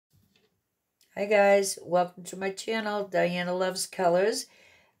Hi guys, welcome to my channel, Diana Loves Colors.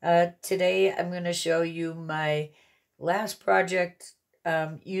 Today I'm going to show you my last project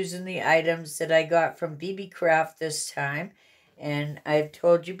using the items that I got from beebeecraft this time. And I've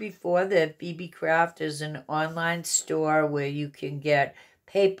told you before that beebeecraft is an online store where you can get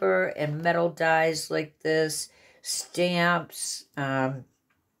paper and metal dies like this, stamps,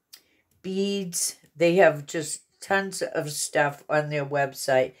 beads. They have just tons of stuff on their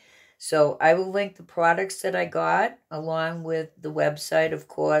website. So I will link the products that I got along with the website, of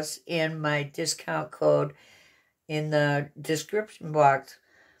course, and my discount code in the description box.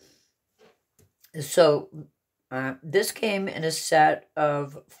 So this came in a set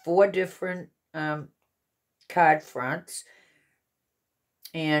of 4 different card fronts.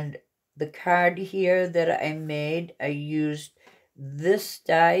 And the card here that I made, I used this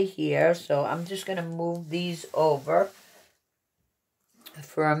die here. So I'm just going to move these over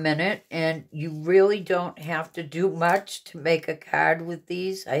for a minute, and you really don't have to do much to make a card with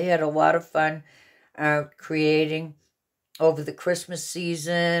these. I had a lot of fun creating over the Christmas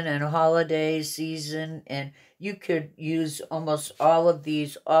season and holiday season, and you could use almost all of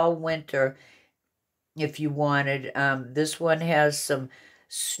these all winter if you wanted. This one has some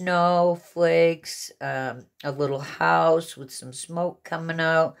snowflakes, a little house with some smoke coming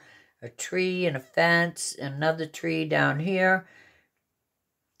out, a tree and a fence, another tree down here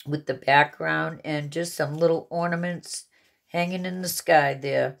with the background, and just some little ornaments hanging in the sky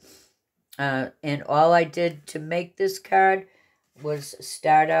there. And all I did to make this card was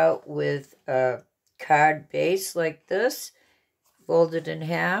start out with a card base like this, folded in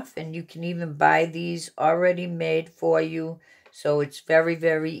half, and you can even buy these already made for you, so it's very,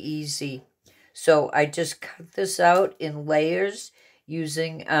 very easy. So I just cut this out in layers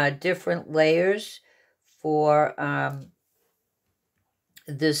using different layers for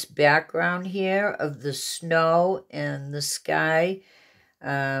this background here of the snow and the sky.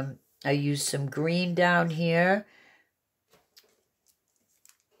 I used some green down here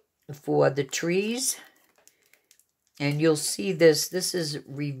for the trees. And you'll see this is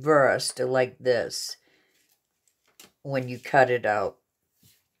reversed like this when you cut it out.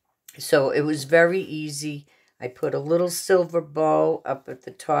 So it was very easy. I put a little silver bow up at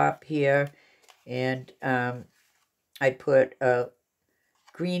the top here, and I put a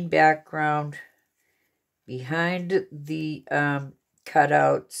green background behind the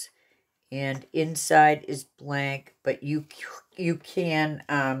cutouts, and inside is blank, but you can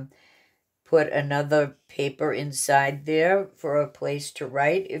put another paper inside there for a place to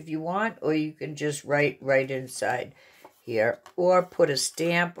write if you want, or you can just write right inside here, or put a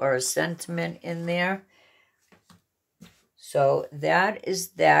stamp or a sentiment in there. So that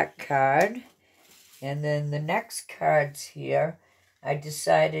is that card. And then the next cards here, I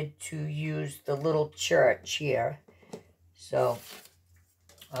decided to use the little church here. So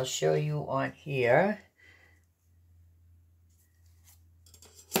I'll show you on here.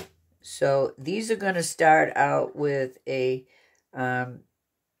 So these are going to start out with a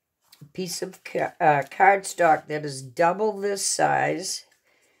piece of cardstock that is double this size,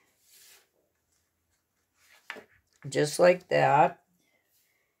 just like that.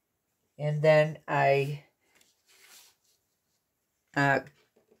 And then I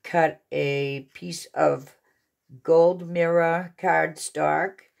cut a piece of gold mirror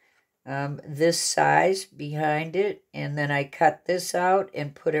cardstock, this size behind it, and then I cut this out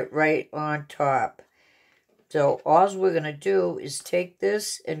and put it right on top. So all we're going to do is take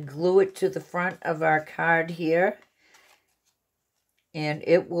this and glue it to the front of our card here, and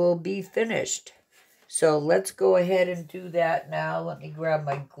it will be finished. So let's go ahead and do that now. Let me grab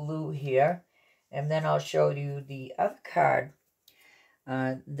my glue here, and then I'll show you the other card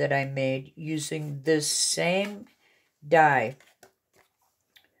that I made using this same die.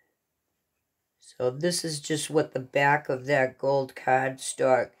 So this is just what the back of that gold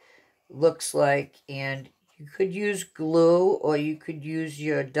cardstock looks like, and you could use glue or you could use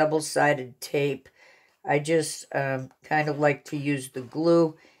your double-sided tape. I just kind of like to use the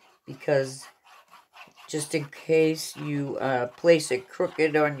glue because just in case you place it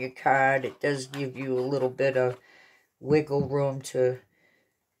crooked on your card, it does give you a little bit of wiggle room to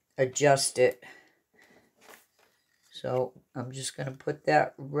adjust it. So I'm just going to put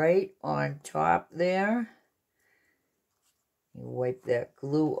that right on top there. You wipe that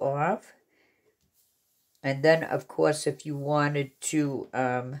glue off. And then, of course, if you wanted to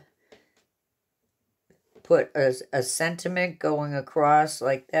put a sentiment going across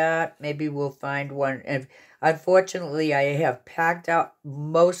like that, maybe we'll find one. And unfortunately, I have packed out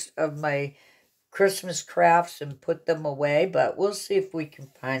most of my Christmas crafts and put them away, but we'll see if we can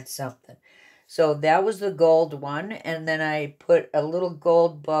find something. So that was the gold one, and then I put a little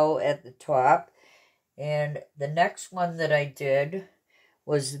gold bow at the top. And the next one that I did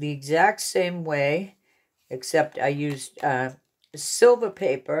was the exact same way, except I used silver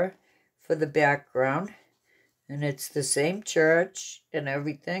paper for the background. And it's the same church and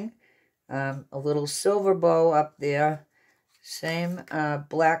everything. A little silver bow up there. Same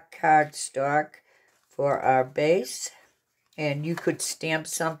black cardstock for our base. And you could stamp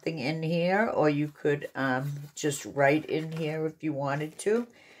something in here, or you could just write in here if you wanted to.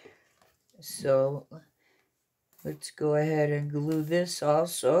 So let's go ahead and glue this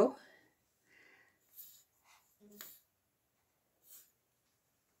also.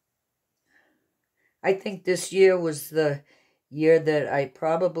 I think this year was the year that I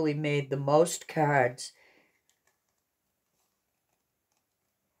probably made the most cards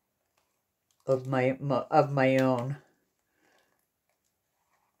of my own.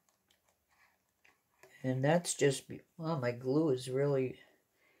 And that's just, well, my glue is really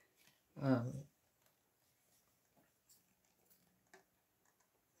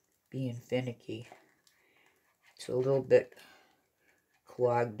being finicky. It's a little bit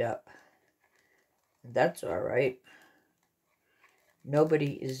clogged up. That's all right.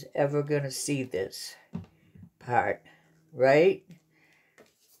 Nobody is ever going to see this part, right?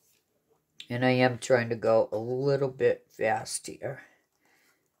 And I am trying to go a little bit fast here.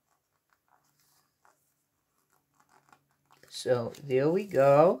 So there we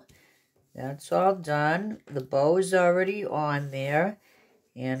go. That's all done. The bow is already on there.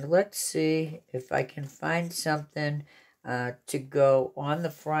 And let's see if I can find something to go on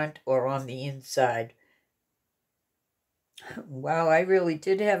the front or on the inside. Wow, I really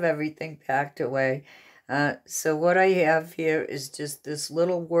did have everything packed away. So what I have here is just this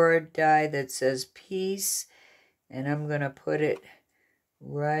little word die that says peace. And I'm going to put it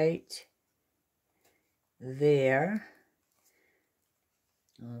right there.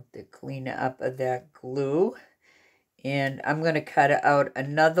 I'll have to clean up of that glue. And I'm going to cut out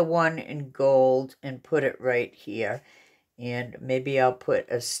another one in gold and put it right here. And maybe I'll put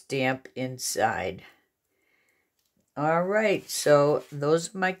a stamp inside. All right, so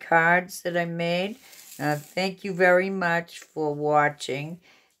those are my cards that I made. Thank you very much for watching.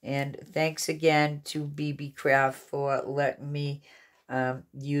 And thanks again to beebeecraft for letting me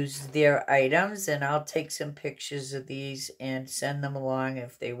use their items. And I'll take some pictures of these and send them along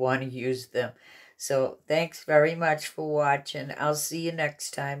if they want to use them. So thanks very much for watching. I'll see you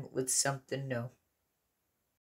next time with something new.